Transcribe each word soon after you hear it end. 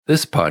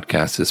This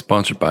podcast is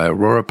sponsored by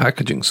Aurora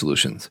Packaging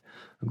Solutions,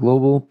 a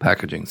global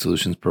packaging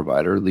solutions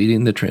provider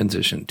leading the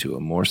transition to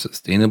a more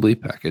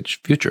sustainably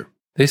packaged future.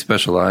 They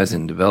specialize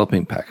in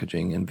developing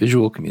packaging and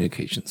visual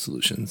communication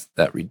solutions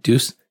that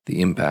reduce the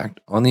impact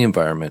on the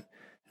environment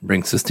and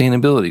bring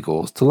sustainability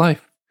goals to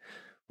life.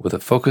 With a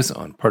focus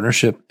on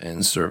partnership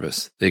and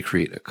service, they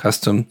create a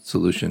custom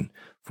solution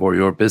for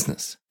your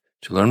business.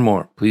 To learn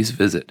more, please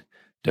visit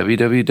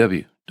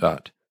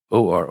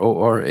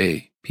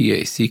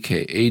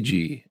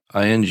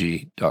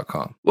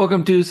www.ororapackaging.com.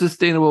 Welcome to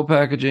Sustainable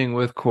Packaging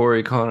with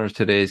Corey Connors.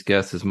 Today's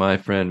guest is my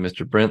friend,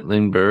 Mr. Brent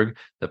Lindberg,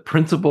 the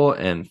principal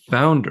and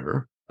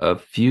founder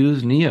of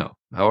Fuseneo.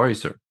 How are you,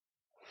 sir?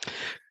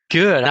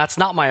 Good. That's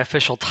not my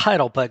official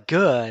title, but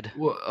good.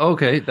 Well,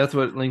 okay, that's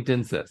what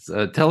LinkedIn says.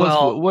 Tell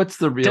us what's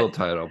the real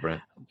title,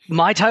 Brent?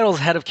 My title is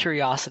Head of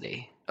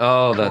Curiosity.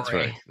 Oh, Corey. That's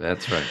right.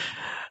 That's right.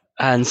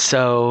 And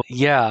so,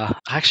 I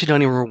actually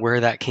don't even remember where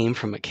that came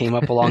from. It came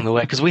up along the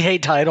way because we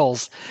hate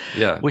titles.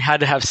 Yeah. We had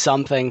to have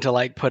something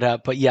to put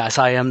up. But yes,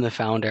 I am the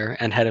founder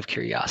and Head of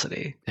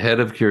Curiosity. Head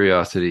of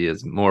Curiosity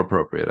is more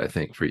appropriate, I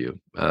think, for you.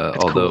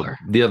 Although cooler.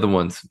 The other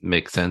ones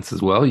make sense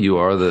as well. You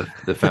are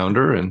the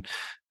founder and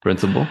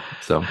principal.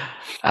 So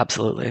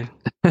absolutely.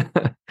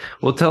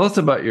 Well, tell us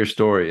about your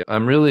story.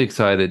 I'm really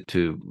excited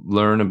to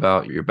learn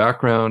about your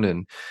background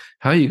and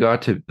how you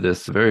got to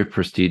this very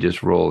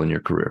prestigious role in your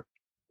career.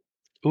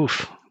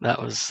 Oof,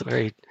 that was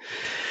very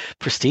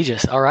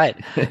prestigious. All right.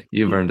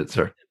 You've earned it,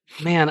 sir.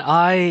 Man,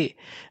 I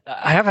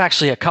have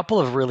actually a couple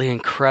of really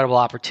incredible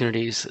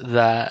opportunities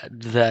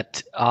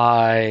that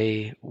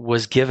I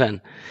was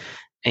given,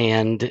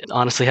 and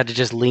honestly had to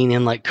just lean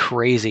in like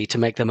crazy to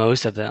make the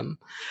most of them.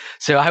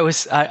 So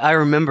I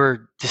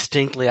remember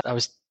distinctly, I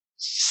was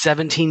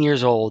 17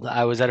 years old.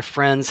 I was at a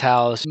friend's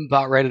house,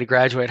 about ready to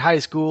graduate high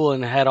school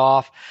and head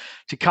off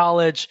to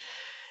college.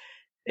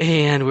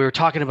 And we were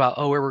talking about,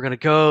 where we're going to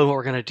go, what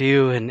we're going to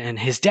do. And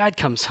his dad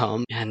comes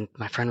home and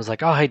my friend was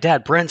like, oh, hey,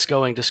 Dad, Brent's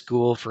going to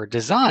school for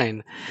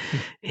design.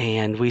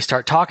 And we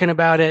start talking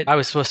about it. I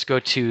was supposed to go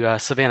to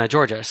Savannah,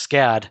 Georgia,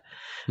 SCAD,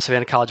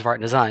 Savannah College of Art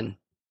and Design.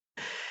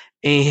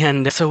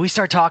 And so we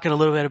start talking a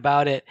little bit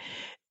about it.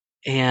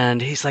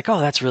 And he's like, oh,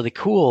 that's really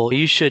cool.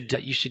 You should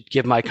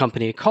give my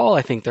company a call.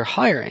 I think they're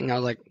hiring. I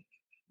was like,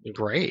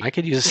 great. I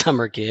could use a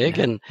summer gig.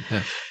 And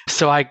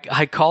so I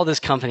called this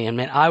company, and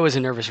man, I was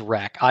a nervous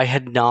wreck. I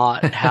had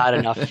not had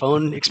enough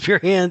phone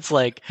experience.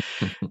 Like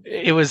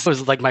it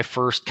was like my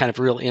first kind of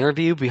real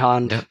interview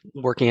beyond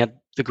working at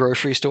the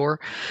grocery store.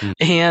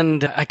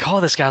 And I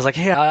called this guy. I was like,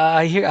 hey,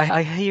 I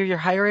hear you're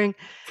hiring.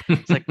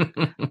 It's like,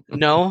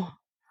 no.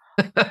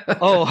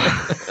 Oh,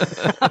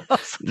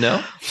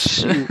 no.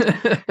 Shoot.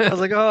 I was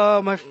like,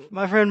 oh, my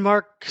friend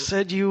Mark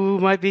said you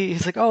might be.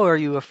 He's like, oh, are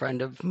you a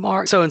friend of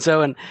Mark? So and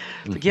so. And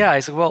like, yeah, I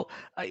said, well,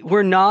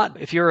 we're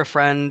not. If you're a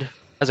friend,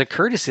 as a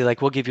courtesy,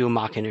 we'll give you a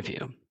mock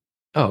interview.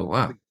 Oh,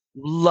 wow.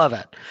 Love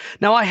it.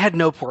 Now, I had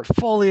no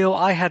portfolio.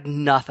 I had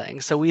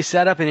nothing. So we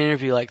set up an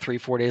interview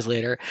 3-4 days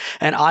later,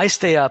 and I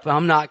stay up,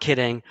 I'm not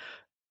kidding,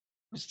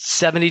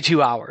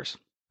 72 hours.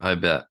 I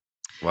bet.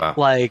 Wow.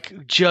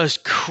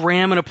 Just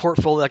cramming a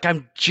portfolio.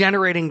 I'm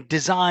generating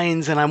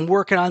designs and I'm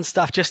working on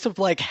stuff just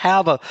to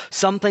have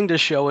something to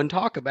show and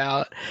talk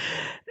about.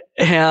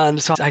 And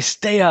so I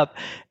stay up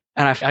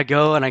and I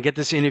go and I get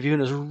this interview,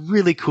 and it was a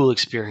really cool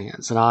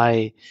experience. And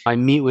I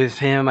meet with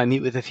him, I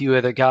meet with a few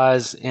other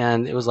guys,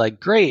 and it was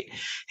great.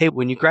 Hey,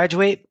 when you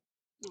graduate,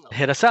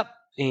 hit us up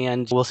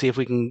and we'll see if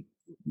we can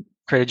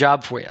create a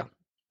job for you.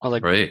 I was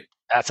like, great.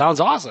 That sounds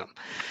awesome.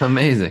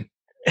 Amazing.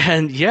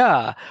 And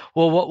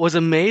what was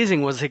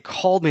amazing was they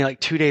called me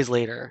 2 days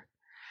later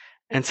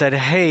and said,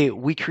 hey,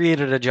 we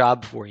created a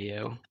job for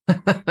you.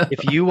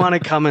 If you want to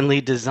come and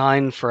lead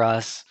design for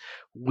us,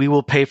 we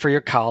will pay for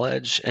your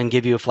college and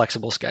give you a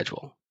flexible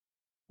schedule.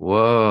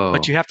 Whoa.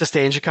 But you have to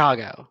stay in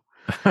Chicago.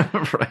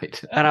 Right.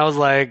 And I was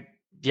like,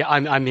 yeah,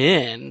 I'm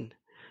in.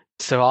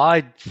 So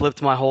I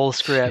flipped my whole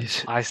script.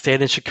 Jeez. I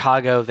stayed in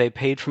Chicago. They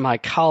paid for my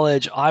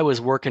college. I was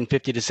working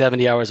 50 to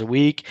 70 hours a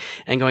week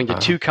and going to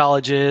 2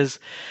 colleges.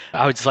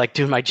 I was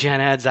doing my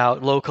gen eds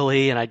out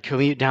locally, and I'd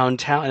commute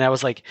downtown. And I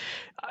was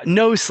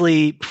no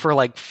sleep for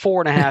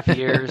 4.5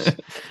 years.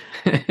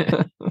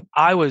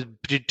 I was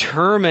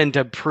determined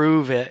to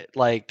prove it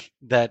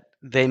that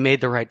they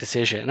made the right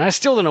decision. And I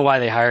still don't know why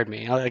they hired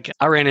me.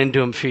 I ran into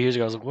them a few years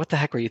ago. I was like, what the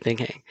heck were you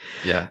thinking?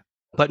 Yeah.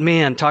 But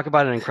man, talk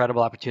about an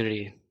incredible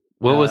opportunity.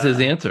 What was his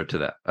answer to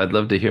that? I'd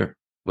love to hear.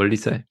 What did he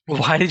say?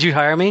 Why did you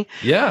hire me?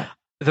 Yeah.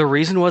 The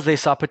reason was they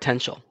saw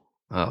potential.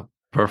 Oh,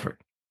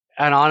 perfect.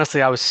 And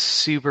honestly, I was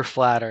super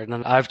flattered.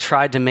 And I've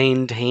tried to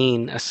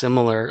maintain a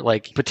similar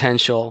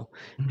potential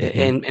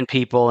in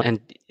people. And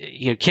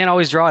you can't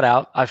always draw it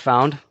out, I've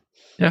found.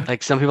 Yeah.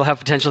 Some people have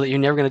potential that you're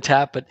never going to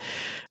tap.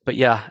 But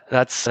yeah,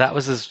 that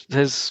was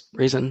his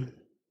reason.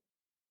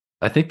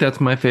 I think that's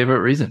my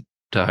favorite reason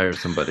to hire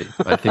somebody.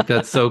 I think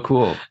that's so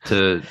cool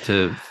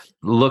to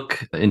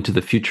look into the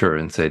future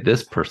and say,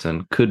 this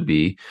person could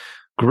be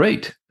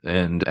great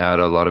and add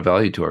a lot of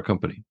value to our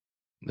company.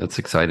 That's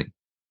exciting.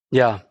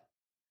 Yeah.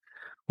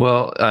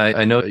 Well,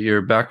 I know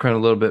your background a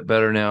little bit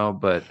better now,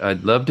 but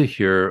I'd love to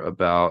hear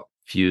about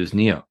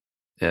Fuseneo.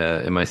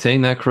 Am I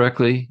saying that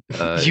correctly? You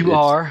It's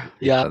are,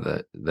 yeah.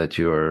 yeah, that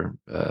you are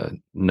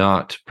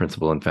not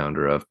principal and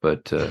founder of,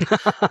 but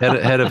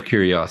head of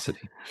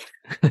curiosity.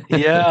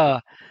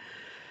 Yeah.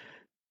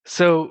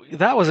 So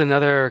that was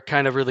another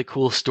kind of really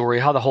cool story,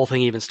 how the whole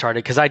thing even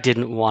started, because I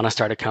didn't want to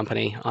start a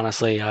company.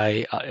 Honestly,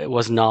 it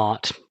was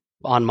not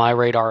on my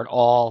radar at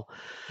all.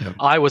 Yeah.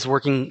 I was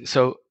working,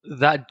 so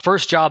that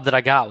first job that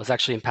I got was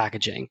actually in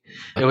packaging.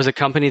 It was a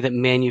company that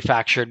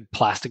manufactured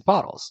plastic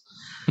bottles.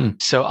 Hmm.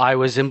 So I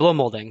was in blow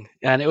molding,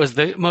 and it was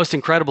the most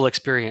incredible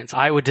experience.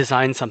 I would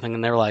design something,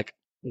 and they were like,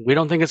 "We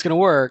don't think it's going to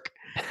work."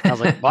 I was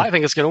like, "Well, I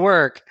think it's going to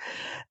work."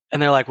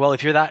 And they're like, well,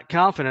 if you're that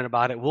confident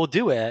about it, we'll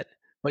do it.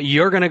 But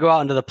you're going to go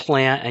out into the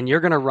plant and you're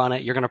going to run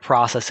it. You're going to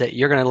process it.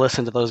 You're going to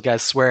listen to those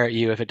guys swear at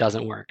you if it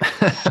doesn't work.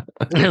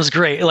 And it was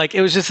great. Like, it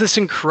was just this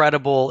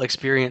incredible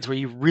experience where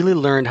you really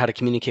learned how to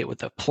communicate with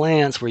the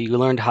plants, where you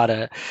learned how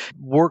to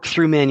work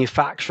through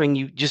manufacturing.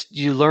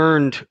 You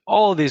learned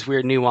all of these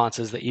weird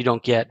nuances that you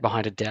don't get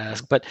behind a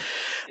desk. But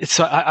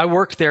so I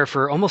worked there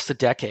for almost a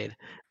decade.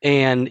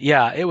 And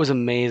yeah, it was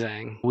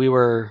amazing.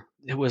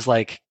 It was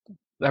like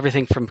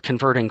everything from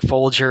converting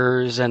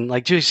Folgers and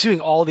like just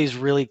doing all these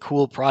really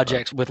cool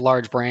projects with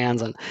large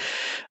brands. And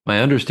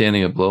My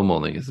understanding of blow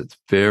molding is it's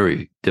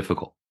very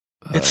difficult.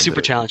 it's super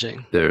There,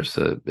 challenging.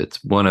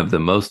 it's one of the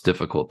most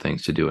difficult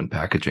things to do in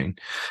packaging.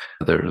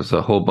 There's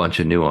a whole bunch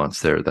of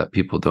nuance there that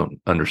people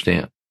don't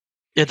understand.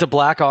 It's a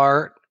black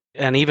art.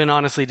 And even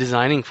honestly,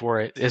 designing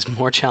for it is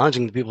more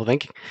challenging than people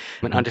think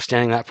and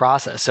understanding that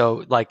process.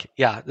 So, like,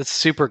 yeah, it's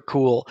super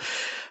cool.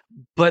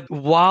 But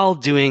while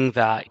doing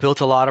that, built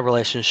a lot of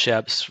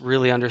relationships,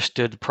 really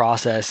understood the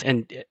process.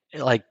 And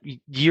like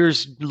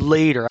years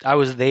later, I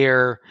was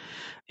there,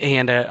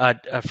 and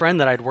a friend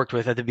that I'd worked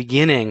with at the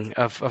beginning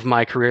of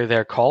my career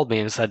there called me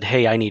and said,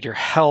 "Hey, I need your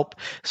help."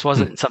 This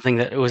wasn't something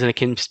that it was in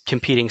a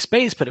competing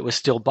space, but it was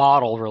still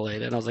bottle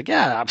related. And I was like,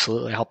 "Yeah,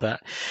 absolutely, I'll help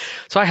that."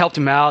 So I helped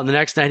him out. And the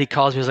next night he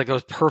calls me, he was like, "It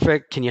was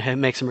perfect. Can you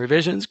make some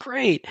revisions?"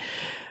 Great.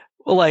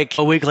 Well, like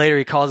a week later,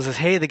 he calls and says,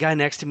 "Hey, the guy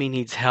next to me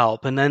needs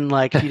help." And then,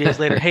 like a few days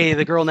later, "Hey,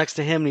 the girl next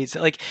to him needs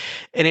like,"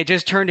 and it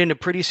just turned into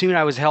pretty soon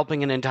I was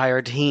helping an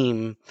entire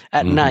team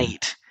at Mm-hmm.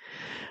 night.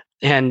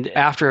 And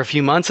after a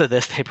few months of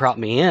this, they brought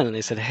me in and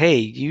they said, "Hey,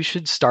 you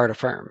should start a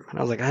firm." And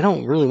I was like, "I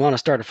don't really want to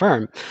start a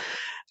firm."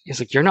 He's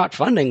like, "You're not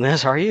funding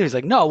this, are you?" He's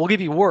like, "No, we'll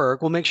give you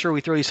work. We'll make sure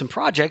we throw you some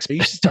projects, but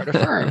you should start a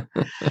firm."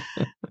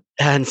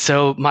 And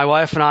so my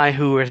wife and I,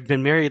 who had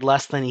been married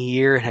less than a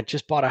year and had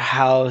just bought a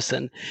house,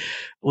 and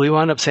we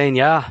wound up saying,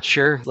 "Yeah,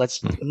 sure,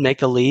 let's make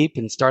the leap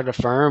and start a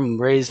firm,"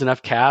 raised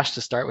enough cash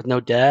to start with no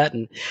debt.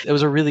 And it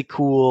was a really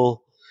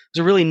cool, it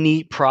was a really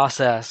neat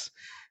process.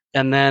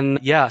 And then,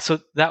 yeah, so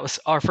that was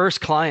our first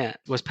client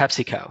was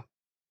PepsiCo,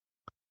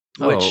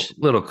 Oh, which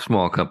little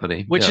small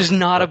company. which Yeah. is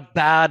not a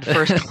bad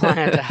first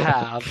client to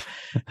have.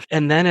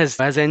 And then as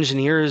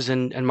engineers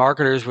and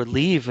marketers would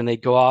leave and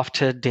they'd go off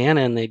to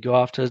Dana and they'd go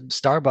off to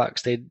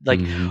Starbucks, they'd like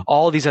Mm-hmm.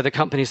 all these other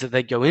companies that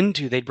they'd go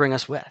into, they'd bring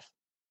us with.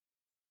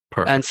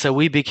 And Perfect. so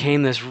we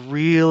became this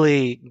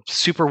really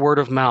super word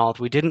of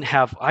mouth. I didn't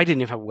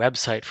even have a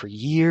website for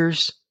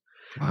years.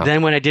 Wow.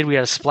 Then when I did, we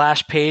had a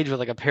splash page with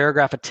like a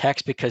paragraph of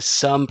text because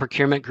some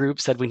procurement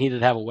group said we needed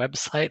to have a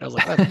website. I was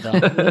like, "That's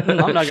dumb.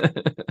 I'm not."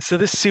 So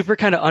this super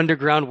kind of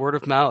underground word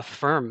of mouth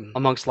firm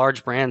amongst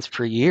large brands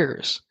for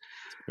years.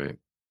 Great.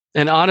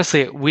 And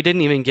honestly, we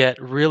didn't even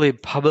get really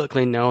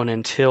publicly known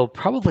until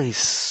probably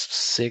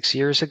 6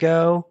 years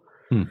ago.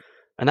 Hmm.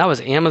 And that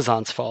was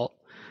Amazon's fault.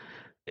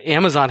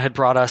 Amazon had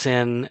brought us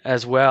in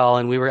as well,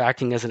 and we were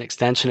acting as an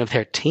extension of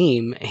their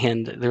team.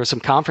 And there were some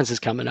conferences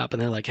coming up,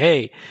 and they're like,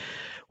 "Hey,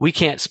 we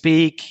can't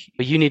speak,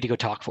 but you need to go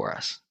talk for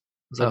us."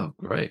 I was like, Oh,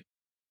 great.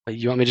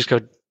 "You want me to just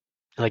go?"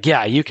 Like,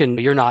 "Yeah, you can.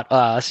 You're not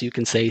us. You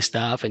can say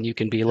stuff, and you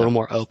can be a Yeah. little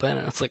more open."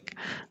 And it's like,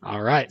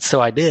 "All right."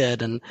 So I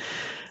did, and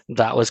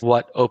that was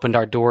what opened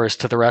our doors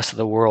to the rest of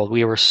the world.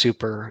 We were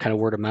super kind of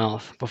word of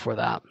mouth before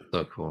that.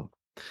 So cool.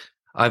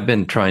 I've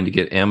been trying to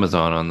get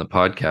Amazon on the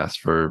podcast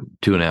for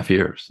 2.5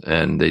 years,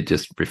 and they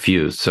just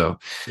refuse. So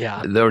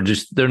Yeah,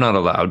 they're not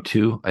allowed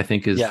to, I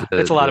think is yeah,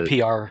 it's a lot of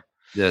PR.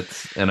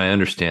 and I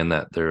understand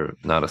that they're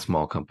not a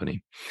small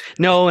company.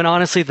 No, and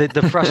honestly,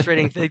 the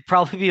frustrating, they'd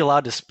probably be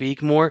allowed to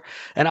speak more.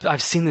 And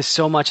I've seen this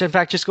so much. In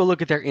fact, just go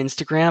look at their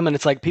Instagram, and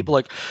it's like people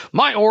like,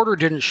 "My order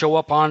didn't show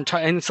up on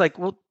time," and it's like,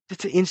 well,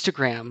 it's an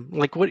Instagram.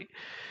 Like, what?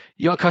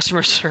 You want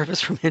customer service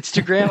from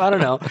Instagram? I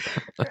don't know.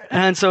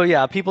 And so,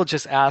 yeah, people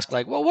just ask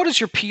like, "Well, what is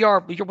your PR?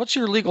 What's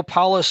your legal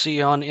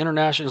policy on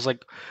international?" It's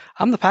like,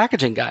 I'm the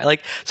packaging guy.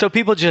 Like, so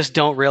people just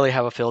don't really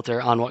have a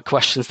filter on what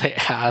questions they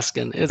ask,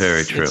 and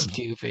Very true. it's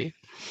goofy.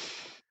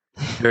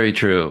 Very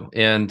true.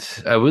 And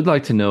I would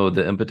like to know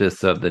the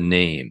impetus of the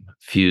name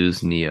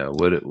Fuse Neo.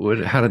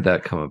 How did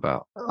that come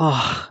about?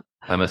 Oh,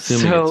 I'm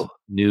assuming it's so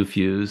new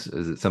Fuse.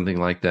 Is it something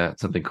like that?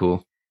 Something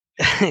cool?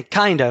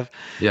 kind of.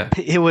 Yeah.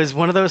 It was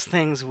one of those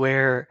things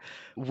where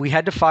we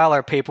had to file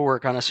our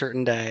paperwork on a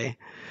certain day,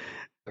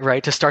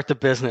 right, to start the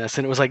business.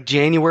 And it was like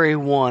January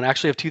 1,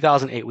 actually, of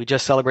 2008. We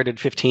just celebrated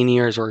 15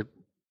 years, or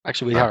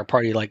actually, we had Wow. our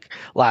party like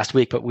last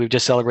week, but we were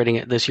just celebrating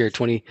it this year,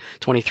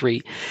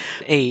 2023,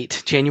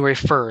 January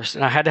 1st.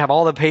 And I had to have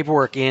all the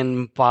paperwork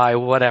in by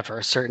whatever,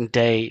 a certain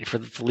date for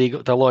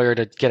the lawyer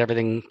to get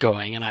everything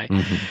going. And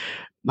Hmm.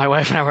 my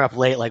wife and I were up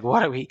late, like,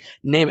 what do we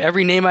name?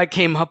 Every name I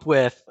came up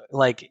with,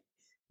 like,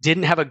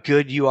 didn't have a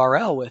good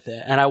URL with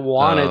it. And I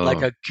wanted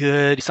like Oh. a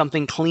good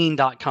something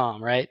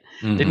clean.com, right?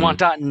 Didn't want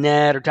Hmm.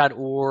 .net or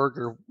 .org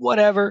or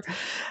whatever.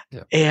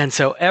 Yeah. And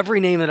so every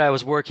name that I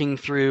was working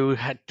through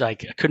had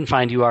like, I couldn't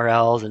find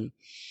URLs. And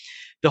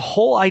the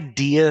whole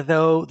idea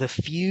though, the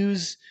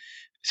Fuse,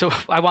 so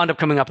I wound up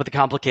coming up with a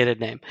complicated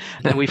name,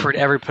 and we've heard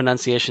every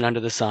pronunciation under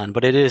the sun,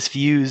 but it is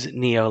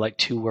Fuseneo, like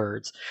 2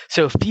 words.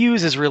 So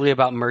Fuse is really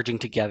about merging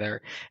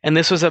together. And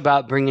this was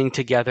about bringing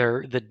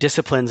together the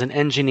disciplines and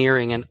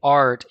engineering and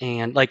art.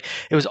 And like,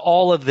 it was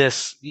all of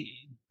these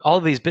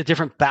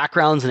different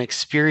backgrounds and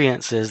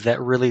experiences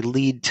that really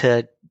lead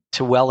to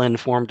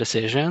well-informed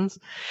decisions.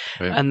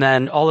 Right. And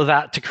then all of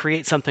that to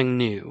create something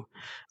new.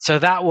 So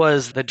that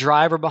was the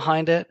driver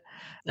behind it.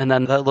 And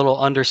then the little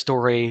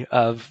understory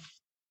of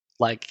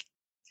like,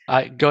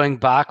 going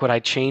back, would I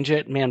change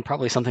it? Man,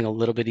 probably something a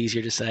little bit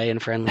easier to say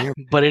and friendlier,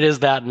 but it is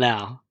that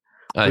now.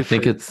 I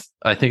think it's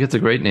a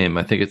great name.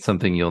 I think it's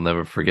something you'll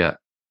never forget.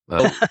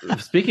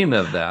 Speaking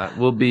of that,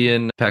 we'll be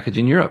in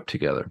Packaging Europe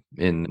together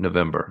in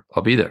November.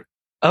 I'll be there.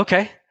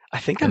 Okay. I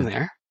think I'm Yeah.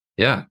 there.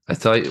 Yeah. I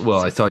saw you. Well,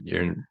 I saw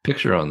your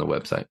picture on the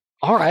website.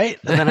 All right.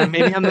 Then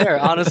maybe I'm there.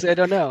 Honestly, I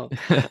don't know.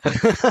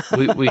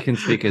 we can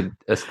speak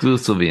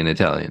exclusively in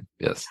Italian.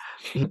 Yes.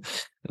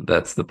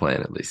 That's the plan,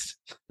 at least.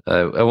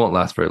 I won't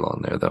last very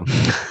long there, though.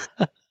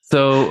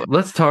 So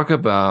let's talk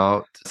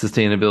about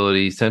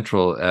Sustainability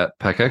Central at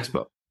Pack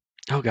Expo.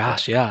 Oh,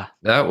 gosh. Yeah.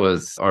 That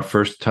was our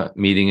first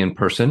meeting in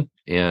person,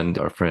 and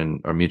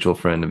our mutual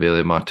friend,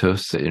 Avelia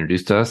Matos,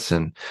 introduced us,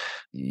 and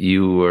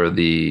you were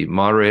the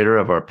moderator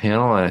of our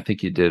panel, and I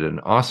think you did an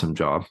awesome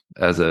job.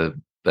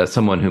 As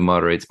someone who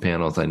moderates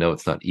panels, I know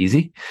it's not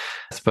easy,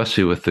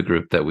 especially with the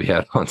group that we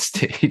had on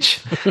stage.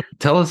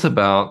 Tell us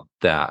about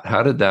that.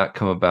 How did that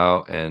come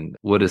about, and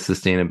what is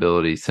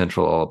Sustainability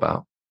Central all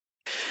about?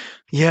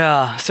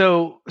 Yeah.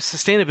 So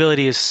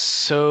sustainability is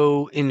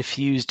so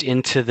infused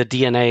into the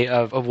DNA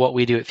of what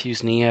we do at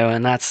Fuseneo.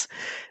 And that's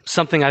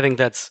something I think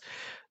that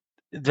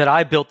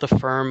I built the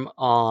firm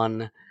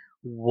on,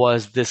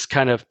 was this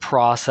kind of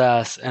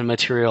process and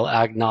material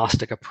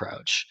agnostic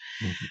approach.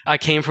 Mm-hmm. I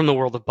came from the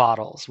world of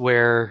bottles,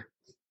 where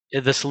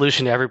the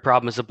solution to every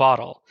problem is a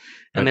bottle.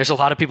 And Right. there's a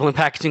lot of people in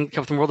packaging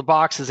come from the world of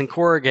boxes and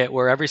corrugate,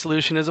 where every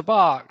solution is a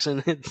box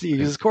and it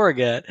uses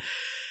corrugate.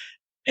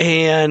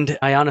 And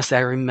I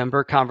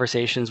remember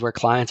conversations where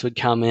clients would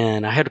come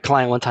in. I had a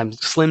client one time,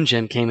 Slim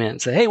Jim, came in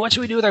and said, "Hey, what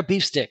should we do with our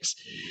beef sticks?"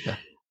 Yeah.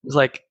 It was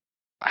like,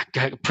 I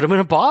put them in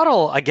a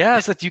bottle. I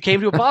guess that you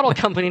came to a bottle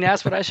company and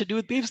asked what I should do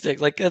with beef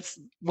sticks. Like, that's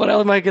what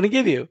else am I going to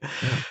give you?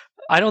 Yeah.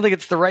 I don't think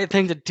it's the right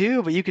thing to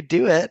do, but you could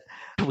do it.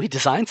 We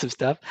designed some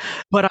stuff,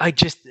 but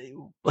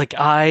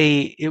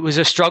it was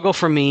a struggle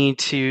for me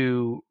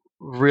to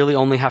really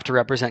only have to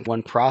represent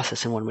one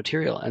process and one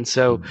material. And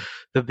so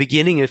the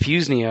beginning of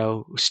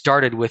Fuseneo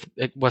started with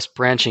us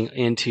branching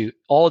into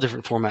all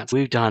different formats.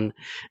 We've done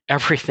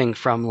everything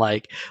from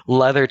like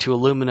leather to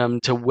aluminum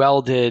to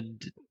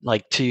welded,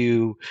 like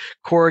to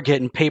corrugate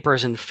and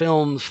papers and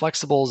films,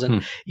 flexibles,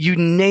 and you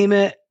name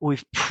it,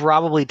 we've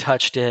probably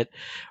touched it.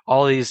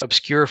 All these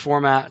obscure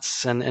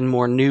formats and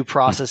more new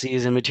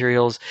processes and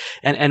materials,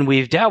 and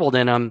we've dabbled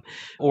in them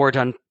or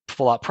done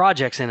full out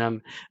projects in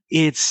them.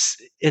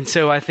 And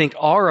so I think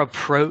our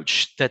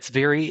approach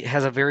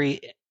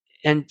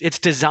and it's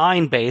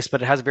design based,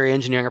 but it has a very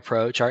engineering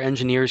approach. Our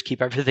engineers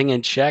keep everything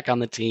in check on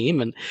the team,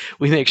 and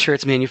we make sure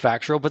it's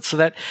manufacturable. But so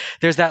that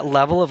there's that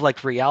level of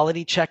like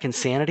reality check and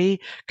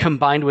sanity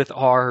combined with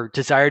our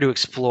desire to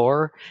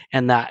explore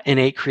and that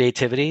innate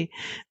creativity.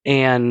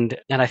 And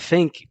I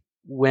think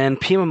when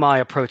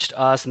PMMI approached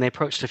us, and they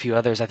approached a few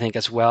others, I think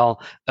as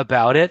well,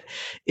 about it,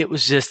 it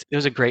was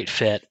a great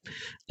fit.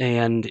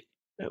 And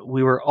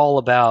we were all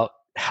about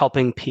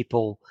helping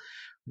people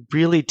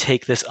really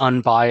take this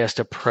unbiased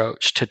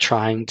approach to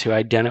trying to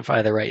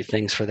identify the right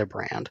things for their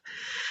brand.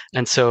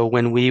 And so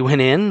when we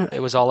went in, it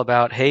was all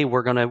about, hey,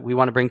 we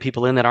want to bring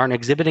people in that aren't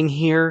exhibiting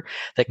here,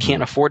 that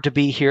can't afford to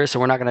be here.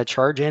 So we're not going to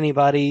charge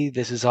anybody.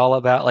 This is all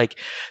about like,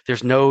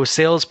 there's no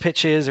sales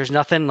pitches. There's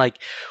nothing.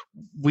 Like,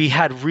 we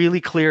had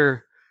really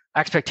clear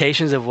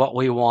expectations of what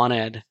we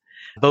wanted,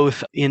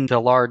 both in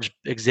the large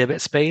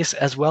exhibit space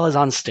as well as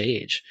on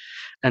stage.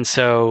 And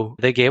so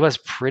they gave us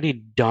pretty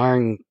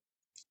darn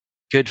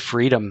good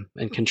freedom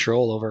and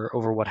control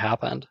over what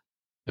happened.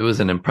 It was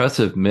an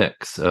impressive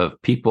mix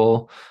of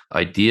people,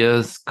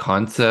 ideas,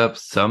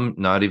 concepts, some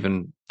not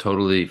even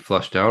totally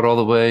flushed out all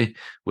the way,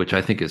 which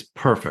I think is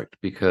perfect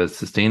because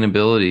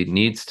sustainability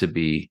needs to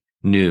be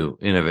new,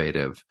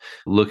 innovative,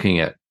 looking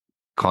at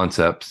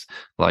concepts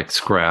like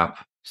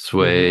scrap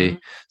Sway,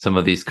 some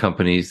of these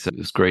companies. It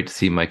was great to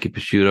see Mikey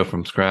Picciuto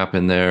from Scrap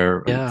in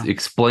there Yeah.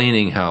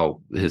 explaining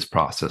how his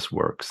process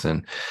works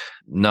and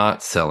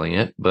not selling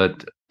it,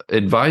 but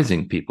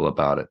advising people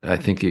about it. I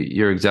think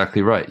you're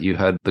exactly right.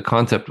 The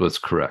concept was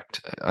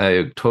correct.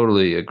 I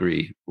totally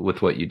agree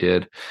with what you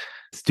did.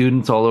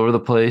 Students all over the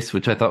place,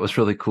 which I thought was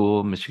really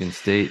cool. Michigan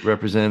State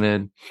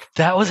represented.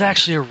 That was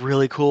actually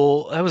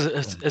that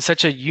was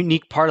such a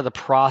unique part of the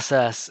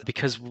process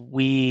because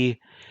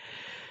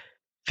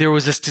there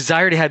was this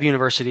desire to have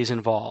universities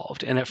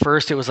involved. And at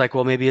first it was like,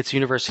 well, maybe it's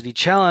university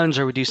challenge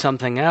or we do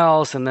something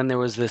else. And then there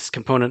was this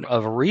component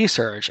of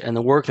research and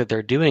the work that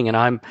they're doing.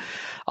 And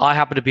I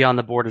happen to be on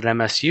the board at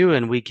MSU,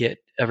 and we get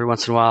every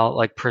once in a while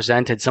like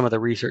presented some of the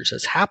research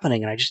that's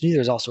happening. And I just knew there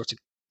was all sorts of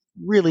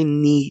really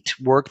neat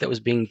work that was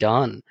being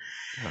done.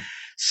 Yeah.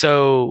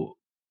 So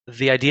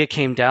the idea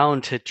came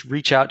down to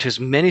reach out to as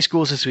many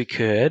schools as we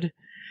could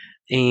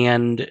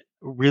and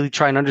really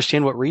try and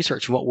understand what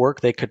research and what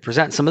work they could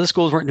present. Some of the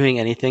schools weren't doing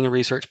anything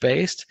research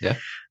based. Yeah.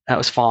 That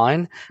was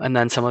fine. And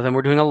then some of them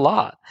were doing a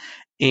lot.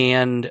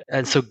 And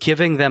so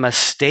giving them a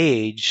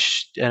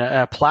stage and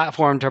a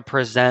platform to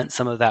present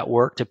some of that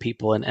work to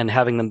people and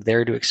having them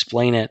there to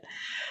explain it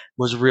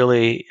was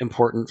really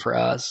important for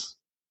us.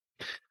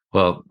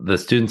 Well, the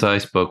students I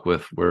spoke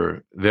with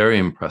were very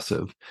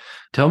impressive.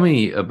 Tell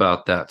me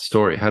about that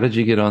story. How did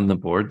you get on the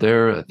board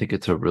there? I think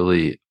it's a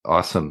really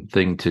awesome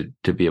thing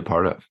to be a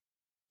part of.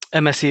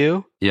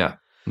 MSU? Yeah.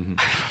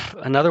 Mm-hmm.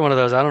 Another one of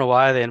those. I don't know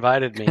why they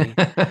invited me.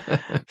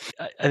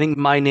 I think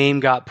my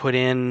name got put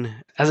in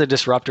as a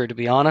disruptor, to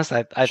be honest.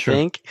 I sure.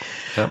 think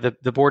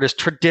the board is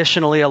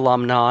traditionally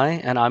alumni,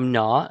 and I'm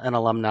not an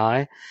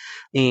alumni.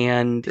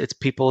 And it's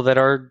people that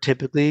are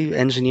typically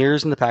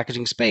engineers in the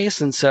packaging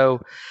space. And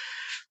so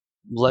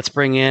let's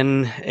bring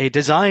in a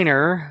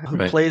designer who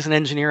plays an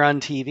engineer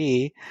on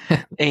TV.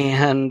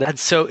 and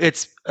so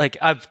it's like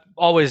I've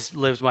always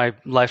lived my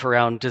life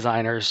around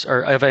designers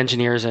or of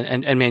engineers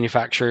and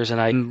manufacturers, and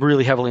I'm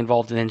really heavily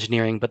involved in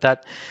engineering. But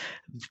that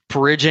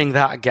bridging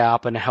that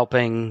gap and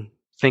helping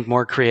think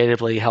more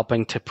creatively,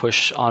 helping to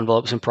push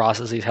envelopes and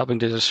processes, helping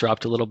to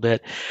disrupt a little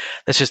bit,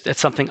 it's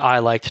something I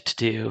liked to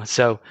do.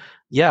 So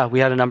yeah, we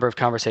had a number of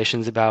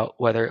conversations about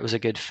whether it was a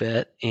good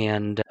fit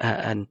and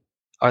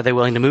are they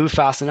willing to move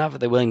fast enough? Are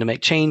they willing to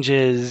make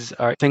changes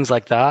or things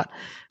like that?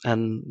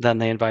 And then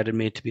they invited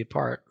me to be a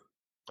part.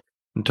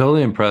 I'm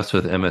totally impressed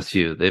with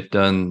MSU. They've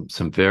done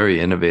some very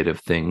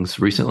innovative things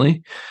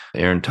recently.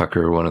 Aaron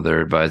Tucker, one of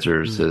their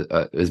advisors,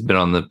 has been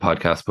on the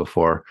podcast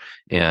before,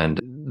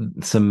 and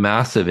some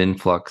massive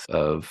influx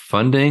of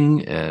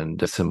funding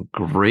and some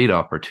great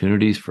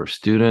opportunities for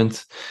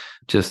students.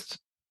 Just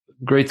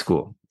great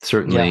school.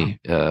 Certainly,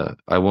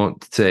 I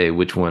won't say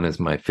which one is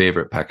my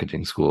favorite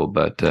packaging school,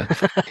 but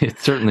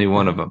it's certainly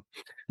one of them.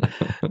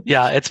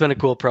 Yeah, it's been a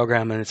cool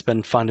program, and it's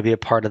been fun to be a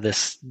part of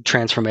this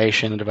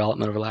transformation and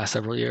development over the last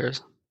several years.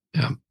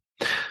 Yeah.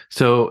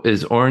 So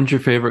is orange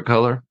your favorite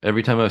color?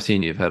 Every time I've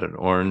seen you, you've had an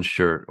orange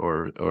shirt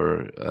or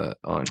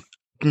on.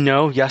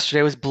 No,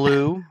 yesterday was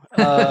blue.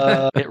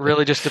 It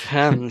really just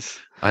depends.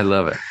 I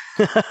love it.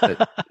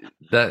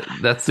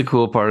 That's the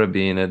cool part of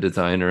being a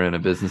designer and a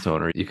business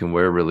owner. You can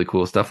wear really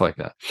cool stuff like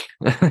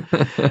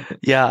that.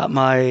 Yeah,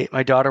 my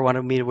daughter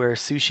wanted me to wear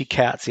sushi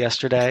cats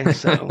yesterday,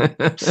 so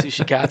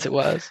sushi cats it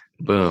was.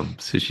 Boom,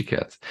 sushi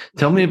cats.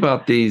 Tell me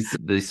about these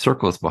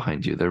circles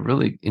behind you. They're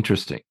really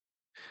interesting.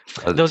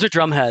 Those are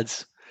drum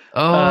heads.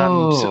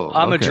 So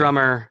I'm a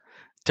drummer.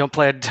 Don't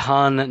play a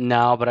ton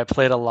now, but I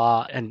played a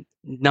lot. And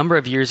a number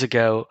of years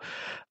ago,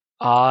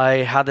 I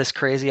had this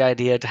crazy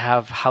idea to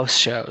have house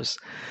shows.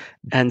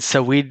 And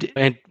so we'd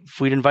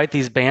invite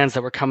these bands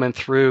that were coming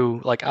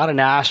through, like out of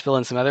Nashville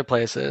and some other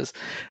places,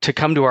 to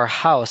come to our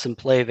house and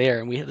play there.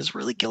 And we had this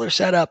really killer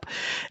setup,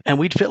 and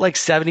we'd fit like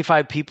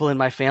 75 people in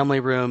my family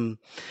room,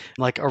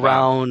 like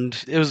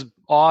around. Wow. It was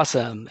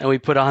awesome. And we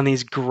put on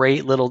these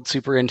great little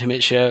super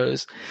intimate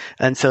shows.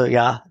 And so,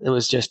 yeah, it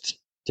was just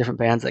different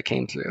bands that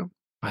came through.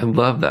 I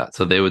love that.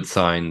 So they would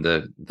sign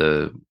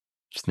the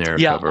snare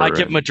cover. I'd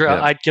give them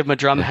a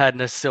drum head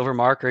and a silver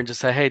marker and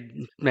just say, hey,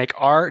 make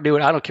art, do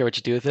it. I don't care what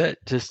you do with it.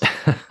 Just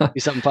do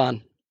something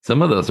fun.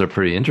 Some of those are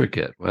pretty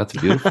intricate. Well, that's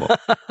beautiful.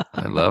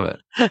 I love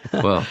it.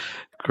 Well,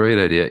 great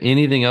idea.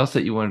 Anything else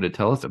that you wanted to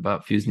tell us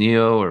about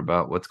Fuseneo or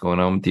about what's going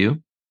on with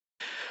you?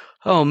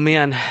 Oh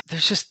man,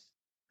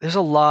 there's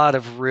a lot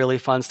of really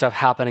fun stuff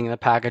happening in the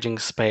packaging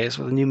space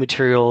with new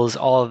materials,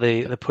 all of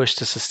the push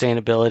to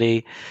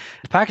sustainability.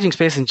 The packaging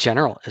space in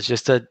general is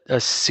just a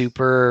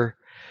super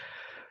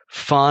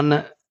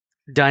fun,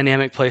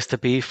 dynamic place to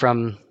be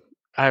from.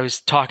 I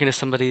was talking to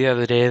somebody the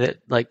other day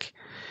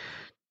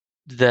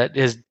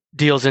that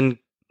deals in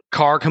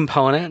car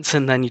components,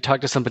 and then you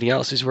talk to somebody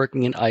else who's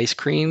working in ice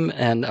cream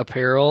and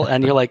apparel,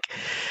 and you're like,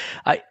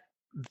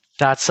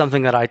 that's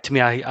something that I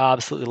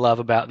absolutely love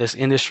about this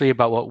industry,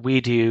 about what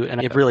we do.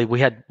 And we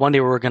had one day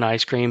we were working on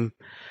ice cream,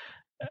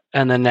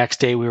 and the next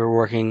day we were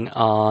working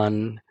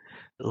on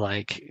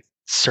like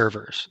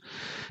servers.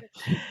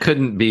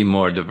 Couldn't be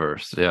more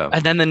diverse. Yeah.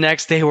 And then the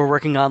next day we're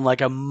working on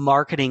like a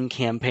marketing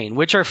campaign,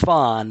 which are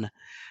fun.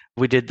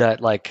 We did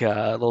that like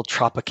little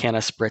Tropicana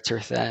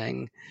spritzer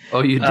thing.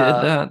 Oh, you did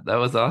Uh, that? That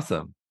was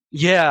awesome.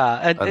 yeah,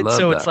 I and love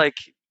so it's that. like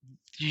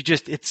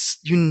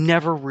you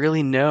never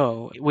really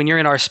know when you're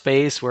in our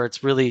space where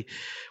it's really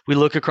we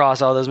look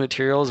across all those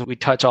materials and we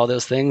touch all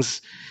those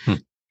things. Hmm.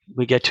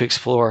 We get to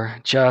explore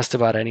just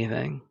about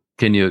anything.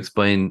 Can you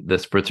explain the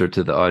spritzer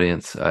to the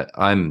audience?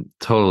 I'm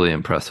totally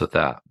impressed with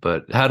that,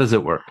 but how does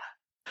it work?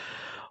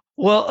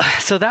 Well,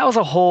 so that was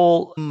a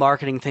whole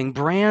marketing thing.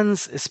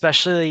 Brands,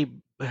 especially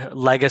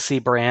legacy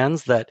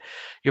brands, that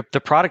the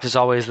product is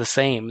always the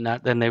same, and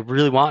that then they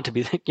really want to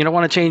be. You don't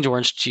want to change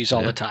orange juice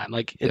all the Yeah. time.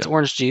 Like it's Yeah.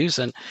 orange juice,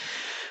 and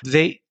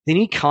they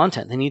need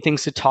content. They need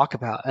things to talk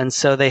about. And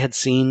so they had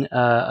seen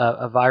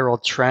a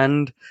viral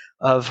trend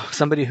of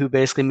somebody who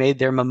basically made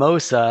their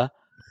mimosa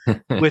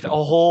with a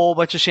whole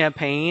bunch of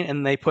champagne,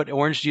 and they put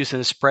orange juice in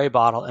a spray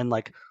bottle and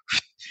like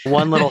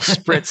one little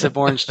spritz of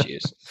orange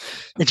juice,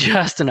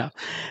 just enough.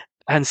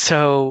 And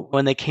so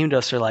when they came to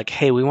us, they're like,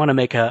 "Hey, we want to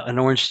make an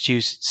orange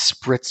juice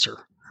spritzer."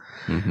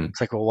 Hmm. It's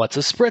like, well, what's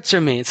a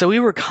spritzer mean? So we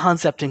were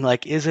concepting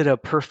like, is it a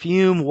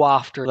perfume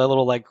wafter, a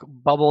little like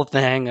bubble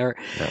thing, or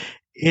Yeah.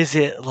 is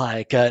it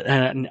like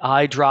an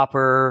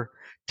eyedropper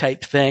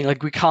type thing?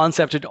 Like we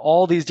concepted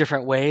all these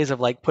different ways of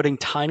like putting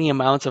tiny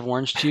amounts of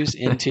orange juice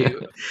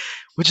into,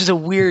 which is a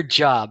weird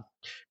job.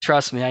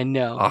 Trust me, I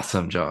know.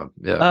 Awesome job.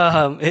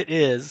 Yeah. It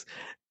is.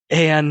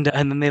 And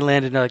then they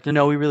landed like,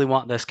 no, we really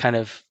want this kind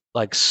of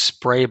like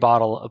spray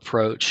bottle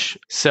approach.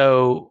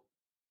 So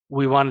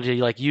we wanted to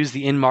like use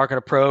the in-market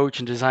approach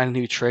and design a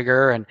new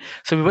trigger. And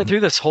so we went Mhm. through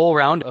this whole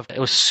round of, it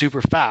was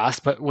super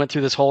fast, but went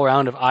through this whole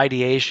round of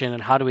ideation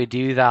and how do we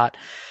do that?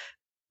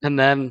 And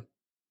then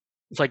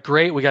it's like,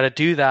 great, we got to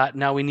do that.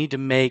 Now we need to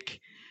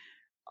make,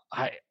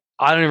 I,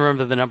 I don't even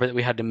remember the number that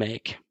we had to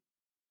make.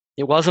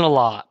 It wasn't a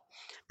lot,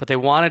 but they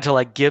wanted to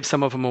like give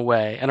some of them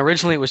away. And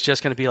originally it was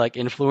just going to be like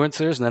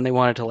influencers, and then they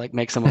wanted to like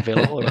make some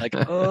available. We're like,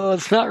 oh,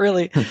 it's not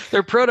really.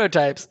 They're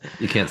prototypes.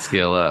 You can't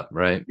scale up,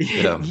 right?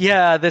 Yeah.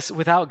 Yeah, this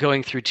without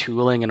going through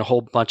tooling and a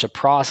whole bunch of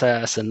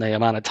process and the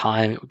amount of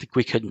time,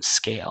 we couldn't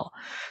scale.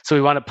 So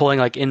we wound up pulling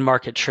like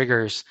in-market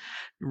triggers,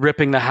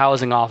 ripping the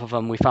housing off of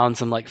them. We found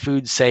some like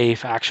food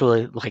safe,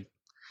 actually like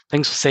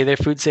things say they're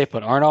food safe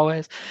but aren't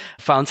always.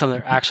 Found some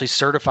that are actually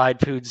certified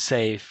food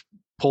safe.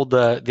 Pulled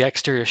the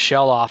exterior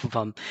shell off of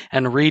them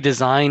and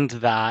redesigned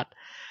that,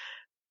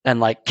 and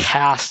like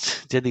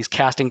did these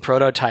casting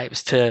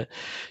prototypes Great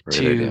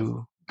idea.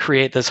 to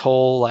create this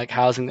whole like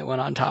housing that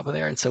went on top of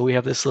there. And so we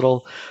have this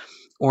little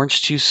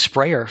orange juice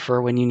sprayer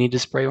for when you need to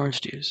spray orange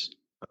juice.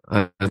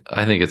 I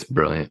think it's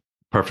brilliant.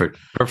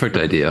 Perfect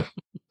idea.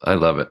 I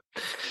love it.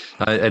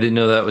 I didn't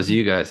know that was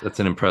you guys.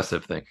 That's an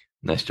impressive thing.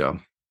 Nice job.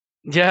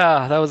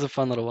 Yeah, that was a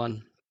fun little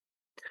one.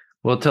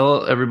 Well,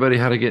 tell everybody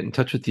how to get in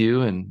touch with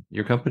you and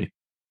your company.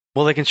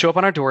 Well, they can show up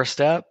on our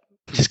doorstep.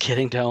 Just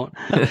kidding, don't.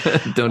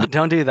 Don't.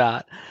 Don't do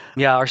that.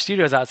 Yeah, our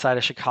studio is outside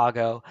of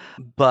Chicago,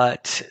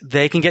 but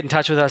they can get in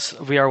touch with us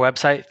via our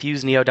website,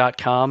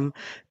 fuseneo.com,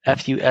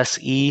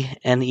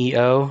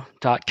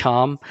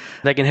 fuseneo.com.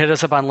 They can hit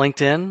us up on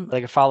LinkedIn. They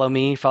can follow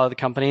me, follow the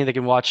company. They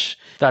can watch,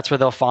 that's where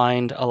they'll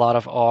find a lot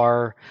of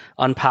our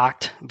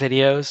unpacked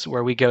videos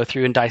where we go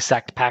through and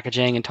dissect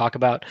packaging and talk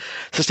about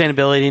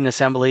sustainability and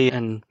assembly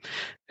and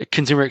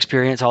consumer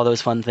experience, all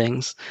those fun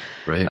things.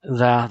 Right.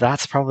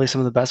 That's probably some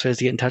of the best ways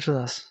to get in touch with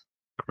us.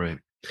 Great.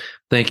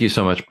 Thank you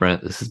so much,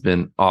 Brent. This has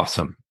been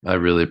awesome. I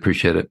really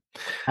appreciate it.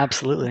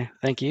 Absolutely.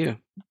 Thank you.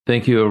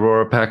 Thank you,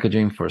 Aurora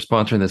Packaging, for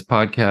sponsoring this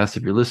podcast.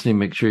 If you're listening,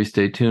 make sure you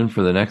stay tuned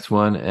for the next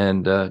one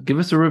and give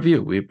us a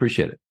review. We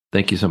appreciate it.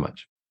 Thank you so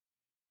much.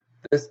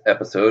 This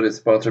episode is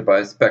sponsored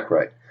by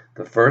SpecRite,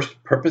 the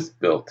first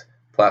purpose-built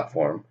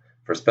platform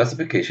for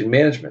specification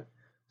management.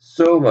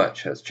 So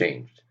much has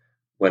changed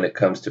when it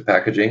comes to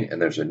packaging,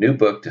 and there's a new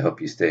book to help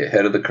you stay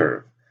ahead of the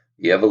curve.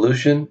 The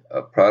Evolution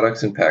of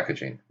Products and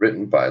Packaging,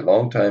 written by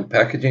longtime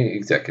packaging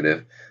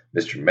executive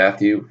Mr.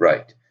 Matthew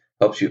Wright,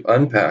 helps you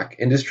unpack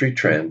industry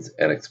trends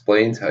and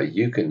explains how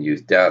you can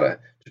use data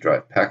to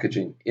drive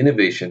packaging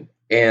innovation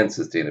and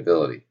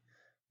sustainability.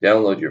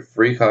 Download your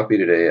free copy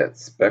today at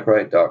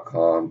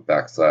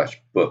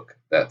specRite.com/book.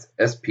 That's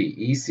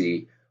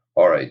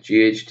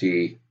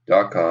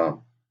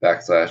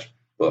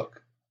SPECRIGHT.com/book.